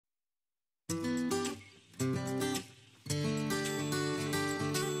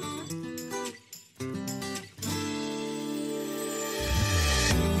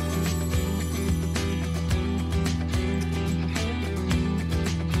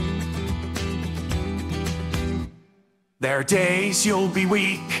There are days you'll be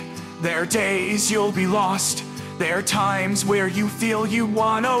weak, there are days you'll be lost. There are times where you feel you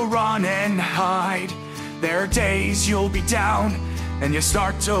wanna run and hide. There are days you'll be down, and you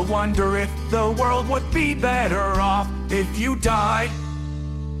start to wonder if the world would be better off if you died.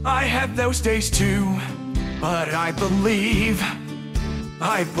 I have those days too, but I believe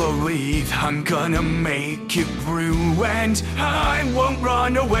I'm gonna make it through, and I won't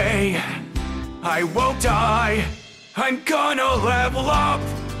run away, I won't die. I'm gonna level up,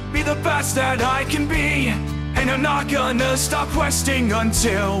 be the best that I can be, and I'm not gonna stop questing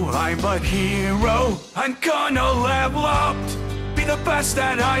until I'm a hero. I'm gonna level up, be the best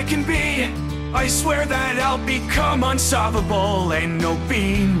that I can be. I swear that I'll become unstoppable, ain't no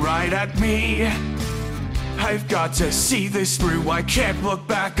being right at me. I've got to see this through, I can't look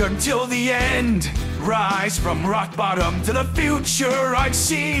back until the end. Rise from rock bottom to the future I've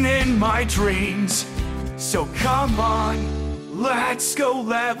seen in my dreams. So come on, let's go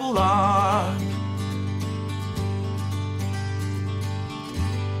level up.